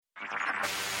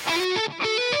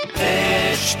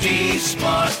HT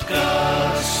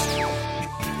Smartcast.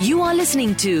 You are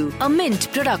listening to a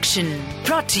Mint production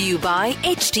brought to you by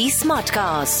HT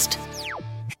Smartcast.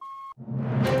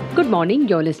 Good morning.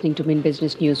 You're listening to Mint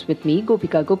Business News with me,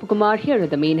 Gopika Gopakumar. Here are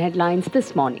the main headlines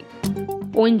this morning.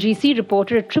 ONGC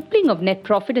reported a tripling of net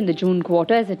profit in the June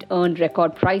quarter as it earned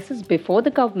record prices before the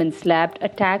government slapped a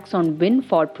tax on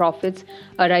windfall profits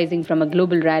arising from a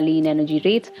global rally in energy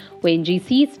rates.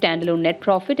 ONGC's standalone net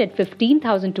profit at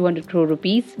 15,200 crore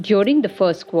rupees during the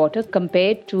first quarter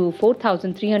compared to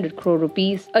 4,300 crore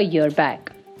rupees a year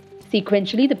back.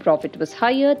 Sequentially, the profit was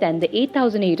higher than the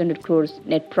 8,800 crores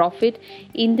net profit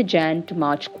in the Jan to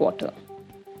March quarter.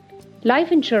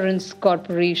 Life Insurance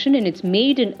Corporation, in its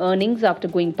maiden earnings after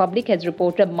going public, has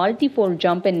reported a multifold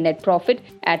jump in net profit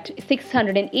at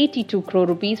 682 crore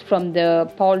rupees from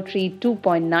the paltry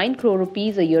 2.9 crore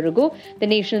rupees a year ago. The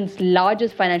nation's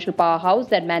largest financial powerhouse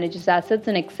that manages assets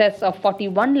in excess of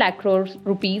 41 lakh crore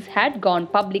rupees had gone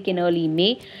public in early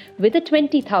May with a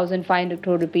 20,500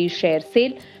 crore rupees share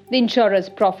sale. The insurer's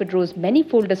profit rose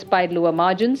many-fold despite lower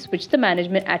margins, which the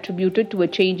management attributed to a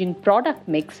change in product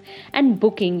mix and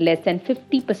booking less than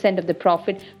 50% of the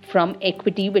profit from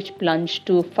equity, which plunged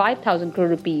to 5,000 crore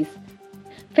rupees.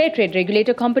 Fair Trade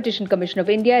Regulator Competition Commission of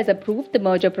India has approved the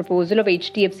merger proposal of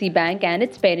HDFC Bank and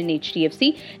its parent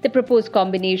HDFC. The proposed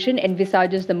combination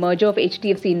envisages the merger of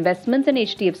HDFC Investments and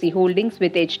HDFC Holdings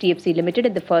with HDFC Limited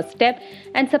in the first step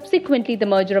and subsequently the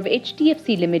merger of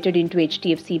HDFC Limited into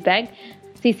HDFC Bank.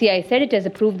 CCI said it has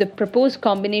approved the proposed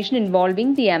combination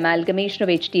involving the amalgamation of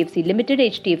HDFC Limited,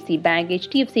 HDFC Bank,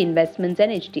 HDFC Investments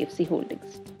and HDFC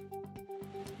Holdings.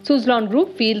 Suzlon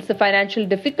Group feels the financial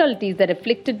difficulties that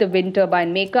afflicted the wind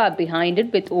turbine maker are behind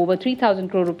it with over 3,000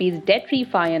 crore rupees debt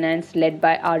refinance led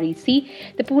by REC.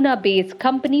 The Pune-based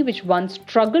company, which once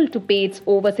struggled to pay its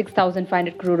over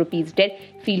 6,500 crore rupees debt,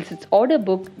 feels its order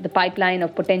book, the pipeline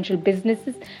of potential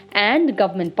businesses and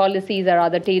government policies are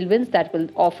other tailwinds that will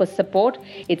offer support.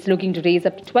 It's looking to raise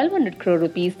up to 1,200 crore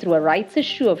rupees through a rights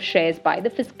issue of shares by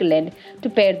the fiscal end to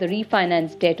pay the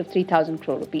refinanced debt of 3,000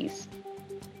 crore rupees.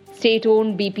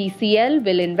 State-owned BPCL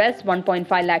will invest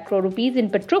 1.5 lakh crore rupees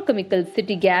in petrochemicals,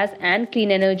 city gas and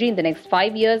clean energy in the next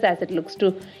 5 years as it looks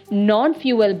to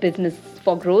non-fuel business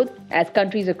for growth. As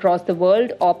countries across the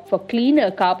world opt for cleaner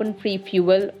carbon-free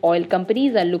fuel, oil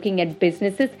companies are looking at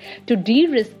businesses to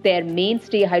de-risk their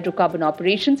mainstay hydrocarbon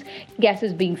operations. Gas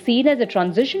is being seen as a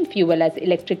transition fuel as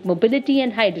electric mobility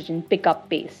and hydrogen pick up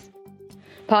pace.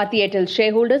 Bharti Airtel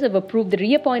shareholders have approved the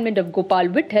reappointment of Gopal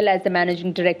Vittal as the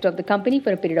managing director of the company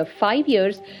for a period of 5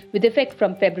 years with effect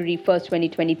from February 1st,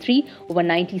 2023. Over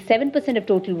 97% of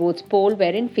total votes polled were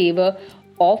in favour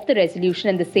of the resolution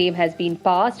and the same has been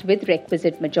passed with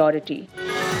requisite majority.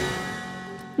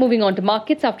 Moving on to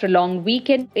markets, after a long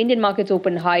weekend, Indian markets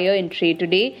opened higher in trade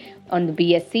today on the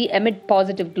BSE amid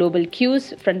positive global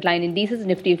cues. Frontline indices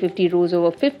Nifty 50 rose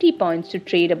over 50 points to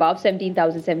trade above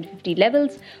 17,750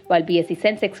 levels, while BSE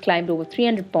Sensex climbed over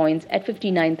 300 points at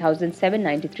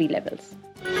 59,793 levels.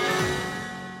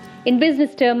 In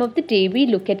business term of the day, we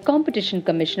look at Competition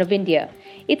Commission of India.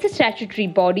 It's a statutory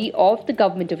body of the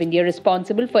Government of India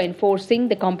responsible for enforcing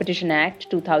the Competition Act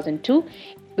 2002,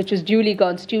 which was duly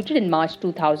constituted in March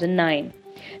 2009.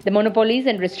 The Monopolies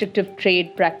and Restrictive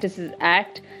Trade Practices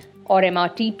Act, or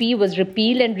MRTP, was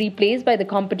repealed and replaced by the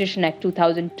Competition Act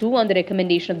 2002 on the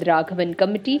recommendation of the Raghavan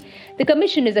Committee. The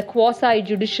Commission is a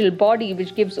quasi-judicial body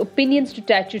which gives opinions to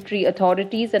statutory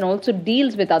authorities and also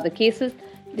deals with other cases.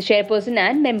 The chairperson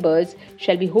and members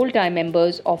shall be whole-time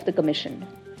members of the Commission.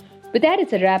 With that,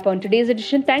 it's a wrap on today's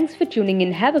edition. Thanks for tuning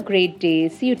in. Have a great day.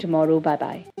 See you tomorrow.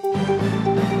 Bye-bye.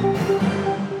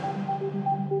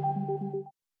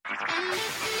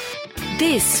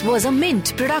 This was a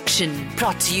Mint production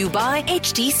brought to you by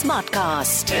HT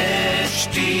Smartcast.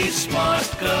 HT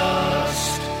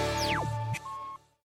Smartcast.